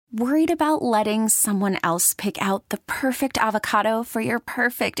Worried about letting someone else pick out the perfect avocado for your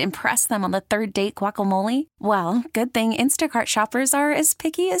perfect impress them on the third date guacamole? Well, good thing Instacart shoppers are as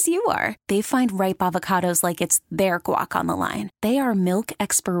picky as you are. They find ripe avocados like it's their guac on the line. They are milk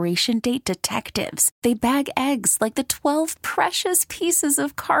expiration date detectives. They bag eggs like the 12 precious pieces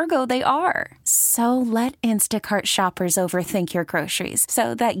of cargo they are. So let Instacart shoppers overthink your groceries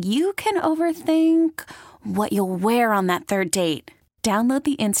so that you can overthink what you'll wear on that third date. Download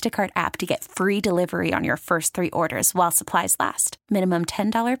the Instacart app to get free delivery on your first 3 orders while supplies last. Minimum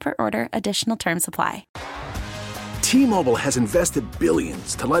 $10 per order. Additional terms apply. T-Mobile has invested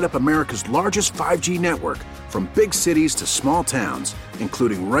billions to light up America's largest 5G network, from big cities to small towns,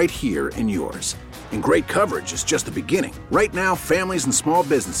 including right here in yours. And great coverage is just the beginning. Right now, families and small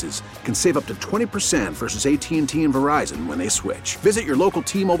businesses can save up to 20% versus AT&T and Verizon when they switch. Visit your local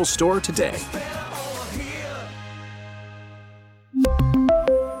T-Mobile store today.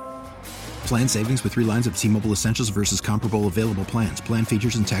 Plan savings with 3 lines of T-Mobile Essentials versus comparable available plans. Plan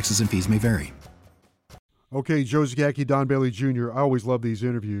features and taxes and fees may vary. Okay, Joe Zagacki, Don Bailey Jr. I always love these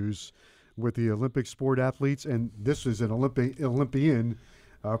interviews with the Olympic sport athletes, and this is an Olympian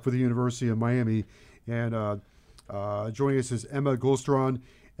for the University of Miami. And joining us is Emma Gullstrand.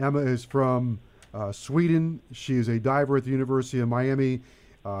 Emma is from Sweden. She is a diver at the University of Miami,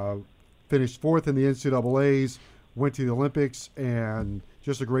 finished 4th in the NCAAs, went to the Olympics, and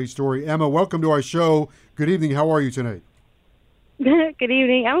just a great story. Emma, welcome to our show. Good evening. How are you tonight? Good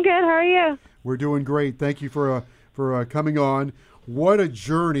evening. I'm good. How are you? We're doing great. Thank you for coming on. What a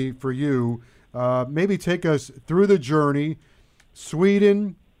journey for you. Maybe take us through the journey.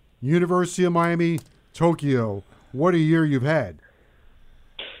 Sweden, University of Miami, Tokyo. What a year you've had.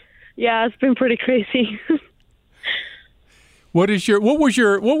 Yeah, it's been pretty crazy. What was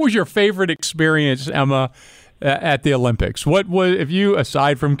your favorite experience, Emma, at the Olympics? What was, if you,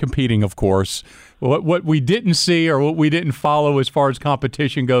 aside from competing, of course, what we didn't see or what we didn't follow as far as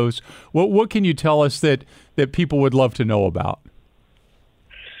competition goes, what can you tell us that people would love to know about?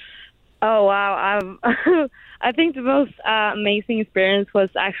 Oh, wow. I think the most amazing experience was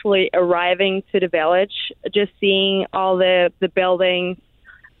actually arriving to the village, just seeing all the buildings,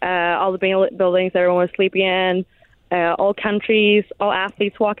 buildings everyone was sleeping in, all countries, all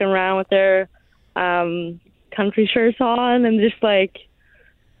athletes walking around with their country shirts on, and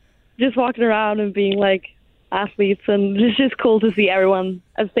just walking around and being like athletes, and it's just cool to see everyone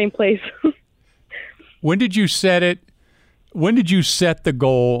at the same place. When did you set it? When did you set the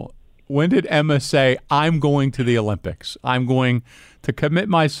goal? When did Emma say, I'm going to the Olympics? I'm going to commit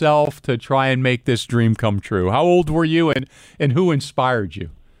myself to try and make this dream come true. How old were you, and who inspired you?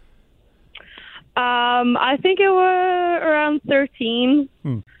 I think it was around 13,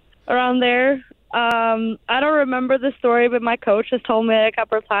 around there. I don't remember the story, but my coach has told me a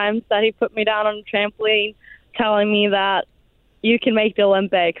couple of times that he put me down on a trampoline telling me that you can make the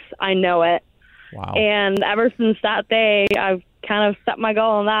Olympics. I know it. Wow. And ever since that day, I've kind of set my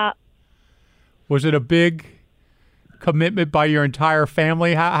goal on that. Was it a big commitment by your entire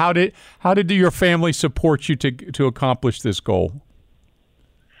family? How did your family support you to accomplish this goal?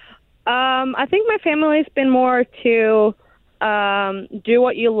 I think my family's been more to do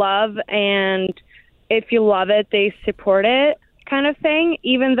what you love, and if you love it, they support it kind of thing,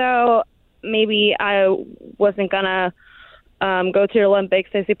 even though maybe I wasn't going to go to the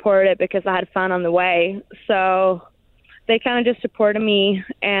Olympics. They supported it because I had fun on the way. So they kind of just supported me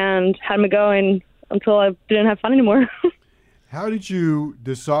and had me going until I didn't have fun anymore. How did you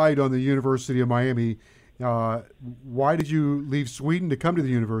decide on the University of Miami? Why did you leave Sweden to come to the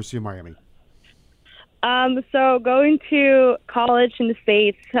University of Miami? So going to college in the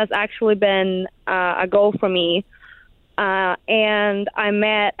States has actually been a goal for me. And I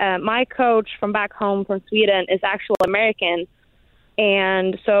met my coach from back home from Sweden is actually American.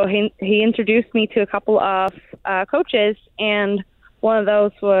 And so he introduced me to a couple of coaches, and one of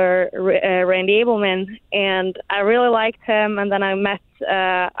those were Randy Abelman. And I really liked him. And then I met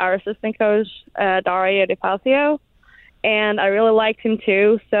our assistant coach, Dario De Fazio, and I really liked him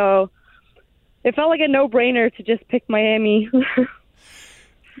too. So it felt like a no-brainer to just pick Miami.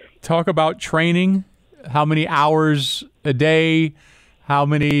 Talk about training. How many hours a day? How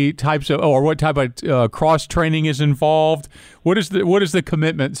many types of, or what type of cross training is involved? What does the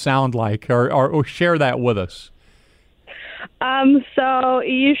commitment sound like, or share that with us? So it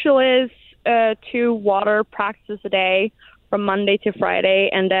usually is 2 water practices a day from Monday to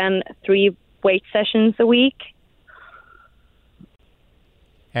Friday, and then 3 weight sessions a week.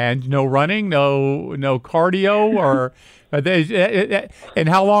 And no running, no cardio, or and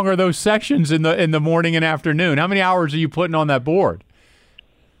how long are those sessions in the morning and afternoon? How many hours are you putting on that board?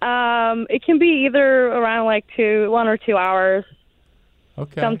 It can be either around like 1 or 2 hours.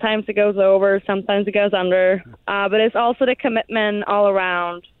 Okay. Sometimes it goes over, sometimes it goes under. But it's also the commitment all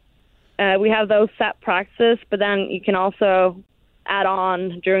around. We have those set practices, but then you can also add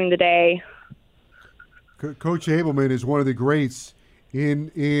on during the day. Coach Abelman is one of the greats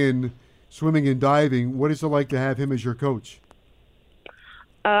in swimming and diving. What is it like to have him as your coach?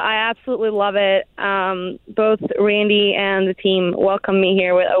 I absolutely love it. Both Randy and the team welcomed me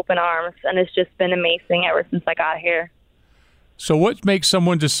here with open arms, and it's just been amazing ever since I got here. So what makes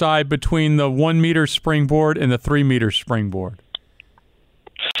someone decide between the 1 meter springboard and the 3 meter springboard?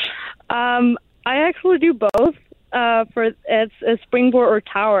 I actually do both. It's a springboard or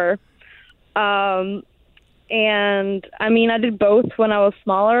tower. And I mean, I did both when I was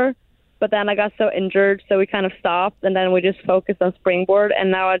smaller, but then I got so injured, so we kind of stopped, and then we just focused on springboard. And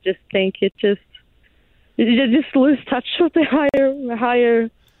now I just think you just lose touch with the higher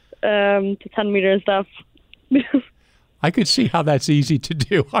to 10 meter and stuff. I could see how that's easy to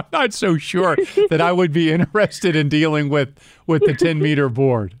do. I'm not so sure that I would be interested in dealing with the 10 meter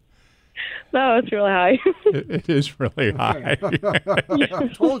board. No, it's really high. It is really high. I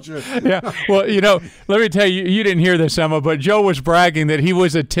told you. Yeah. Well, let me tell you, you didn't hear this, Emma, but Joe was bragging that he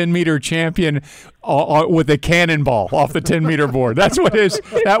was a 10-meter champion with a cannonball off the 10-meter board.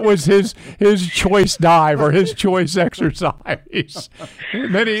 That was his choice dive or his choice exercise.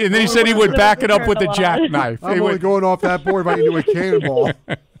 And then he said he would back it up with a jackknife. I'm only going off that board if I can do a cannonball.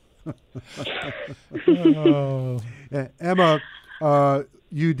 Emma,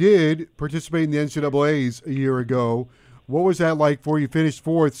 you did participate in the NCAAs a year ago. What was that like for you? You finished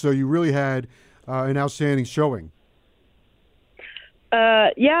fourth, so you really had an outstanding showing.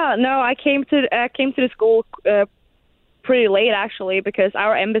 I came to the school pretty late actually because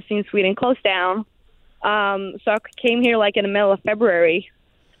our embassy in Sweden closed down. So I came here like in the middle of February,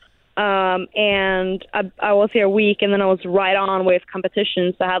 and I was here a week, and then I was right on with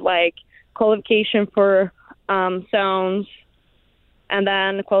competitions. I had like qualification for zones, and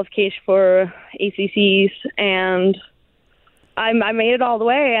then qualification for ACCs, and I made it all the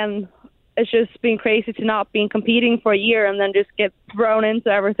way, and it's just been crazy to not be competing for a year and then just get thrown into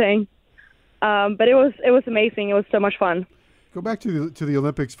everything. But it was amazing. It was so much fun. Go back to the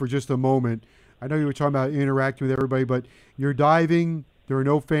Olympics for just a moment. I know you were talking about interacting with everybody, but you're diving. There are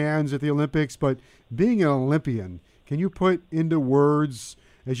no fans at the Olympics, but being an Olympian, can you put into words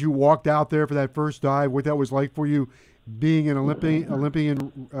as you walked out there for that first dive what that was like for you? Being an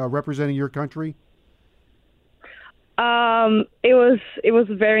Olympian representing your country? It was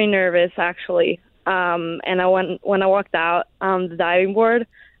very nervous actually. And when I walked out on the diving board,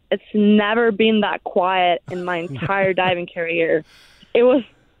 it's never been that quiet in my entire diving career. It was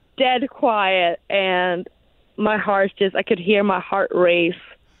dead quiet, and my heart I could hear my heart race,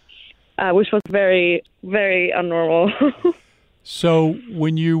 which was very, very abnormal. So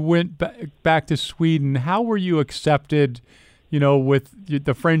when you went back to Sweden, how were you accepted, with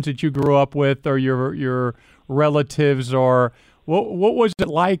the friends that you grew up with or your relatives, or what was it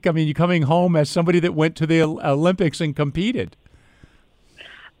like? I mean, you coming home as somebody that went to the Olympics and competed.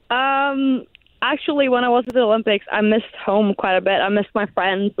 Actually, when I was at the Olympics, I missed home quite a bit. I missed my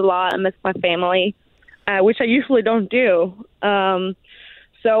friends a lot. I missed my family, which I usually don't do.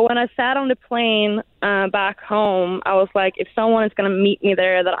 So when I sat on the plane back home, I was like, if someone is going to meet me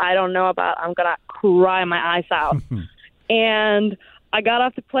there that I don't know about, I'm going to cry my eyes out. And I got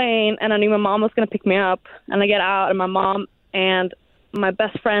off the plane, and I knew my mom was going to pick me up. And I get out, and my mom and my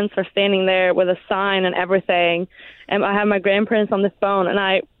best friends are standing there with a sign and everything. And I have my grandparents on the phone, and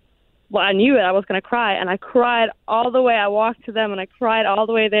I knew it. I was going to cry, and I cried all the way. I walked to them, and I cried all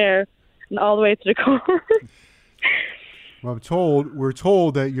the way there and all the way to the car. Well, we're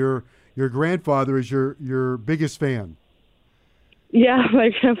told that your grandfather is your biggest fan. Yeah, my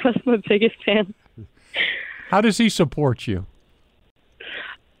grandpa's my biggest fan. How does he support you?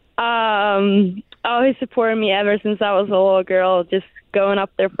 He supported me ever since I was a little girl, just going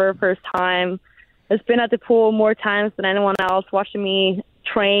up there for the first time. He's been at the pool more times than anyone else, watching me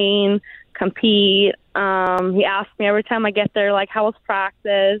train, compete. He asks me every time I get there, like, how was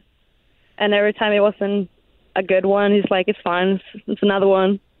practice? And every time it wasn't a good one, he's like, it's fine, it's another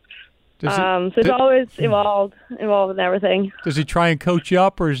one. So it's always involved in everything. Does he try and coach you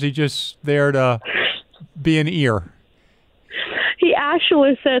up, or is he just there to be an ear? He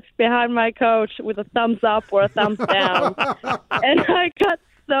actually sits behind my coach with a thumbs up or a thumbs down. And I got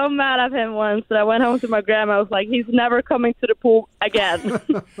so mad at him once that I went home to my grandma. I was like, he's never coming to the pool again.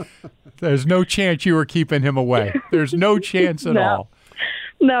 There's no chance you were keeping him away. There's no chance at all.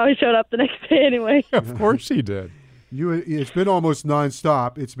 No, he showed up the next day anyway. Of course he did. It's been almost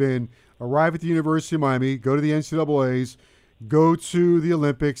nonstop. It's been arrive at the University of Miami, go to the NCAAs, go to the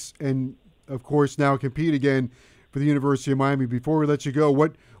Olympics, and of course now compete again for the University of Miami. Before we let you go,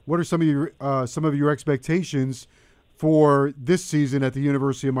 what are some of your expectations for this season at the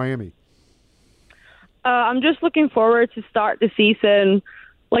University of Miami? I'm just looking forward to start the season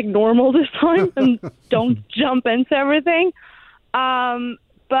like normal this time and don't jump into everything.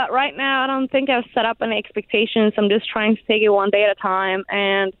 But right now, I don't think I've set up any expectations. I'm just trying to take it one day at a time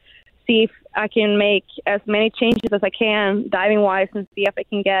and see if I can make as many changes as I can diving-wise and see if I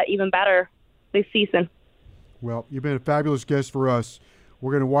can get even better this season. Well, you've been a fabulous guest for us.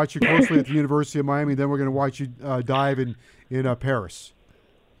 We're going to watch you closely at the University of Miami, then we're going to watch you dive in Paris.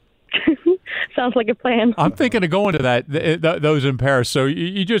 Sounds like a plan. I'm thinking of going to those in Paris. So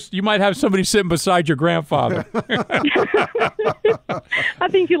you might have somebody sitting beside your grandfather. I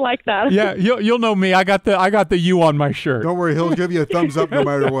think you like that. Yeah, you'll know me. I got the U on my shirt. Don't worry, he'll give you a thumbs up no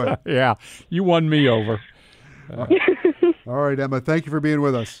matter what. Yeah, you won me over. All right, Emma. Thank you for being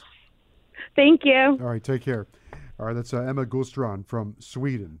with us. Thank you. All right, take care. All right, that's Emma Gullstrand from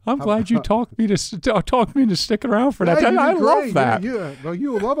Sweden. I'm glad you talked me into sticking around for that. I love that. Well,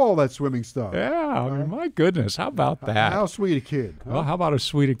 you love all that swimming stuff. Yeah, I mean, my goodness, how about that? How sweet a kid. Huh? Well, how about a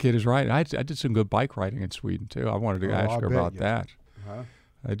Sweden kid is right? I did some good bike riding in Sweden, too. I wanted to ask her about that. Huh?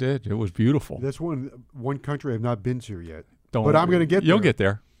 I did. It was beautiful. That's one country I've not been to yet. But I'm going to get there. You'll get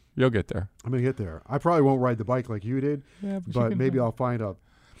there. You'll get there. I'm going to get there. I probably won't ride the bike like you did, but maybe I'll find a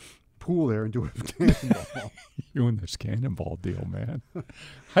pool there and do a cannonball. You and this cannonball deal, man.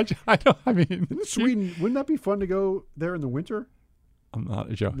 I mean, Sweden, wouldn't that be fun to go there in the winter? I'm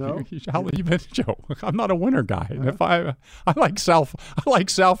not a Joe. No? How you been, Joe? I'm not a winter guy. And if I like South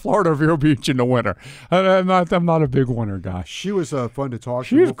Florida, Vero Beach in the winter. I'm not a big winter guy. She was fun to talk to.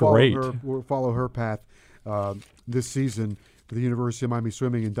 She was great. We'll follow her path this season for the University of Miami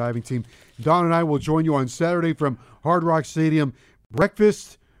swimming and diving team. Don and I will join you on Saturday from Hard Rock Stadium.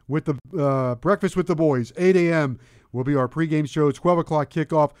 Breakfast with the boys, 8 a.m. will be our pregame show. 12 o'clock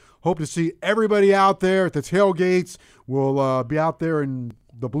kickoff. Hope to see everybody out there at the tailgates. We'll be out there in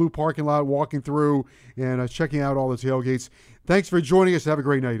the blue parking lot walking through and checking out all the tailgates. Thanks for joining us. Have a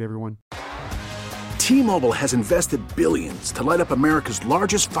great night, everyone. T-Mobile has invested billions to light up America's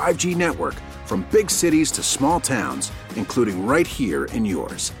largest 5G network, from big cities to small towns, including right here in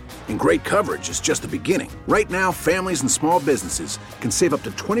yours. And great coverage is just the beginning. Right now, families and small businesses can save up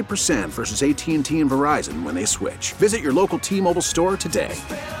to 20% versus AT&T and Verizon when they switch. Visit your local T-Mobile store today.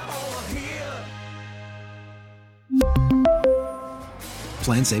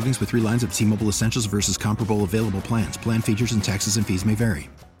 Plan savings with 3 lines of T-Mobile Essentials versus comparable available plans. Plan features and taxes and fees may vary.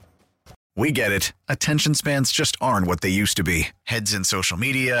 We get it. Attention spans just aren't what they used to be. Heads in social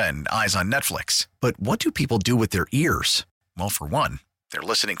media and eyes on Netflix. But what do people do with their ears? Well, for one, they're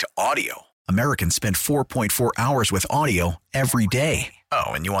listening to audio. Americans spend 4.4 hours with audio every day. Oh,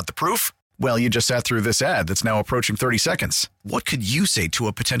 and you want the proof? Well, you just sat through this ad that's now approaching 30 seconds. What could you say to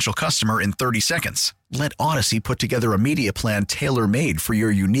a potential customer in 30 seconds? Let Odyssey put together a media plan tailor-made for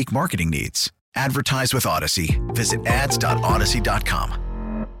your unique marketing needs. Advertise with Odyssey. Visit ads.odyssey.com.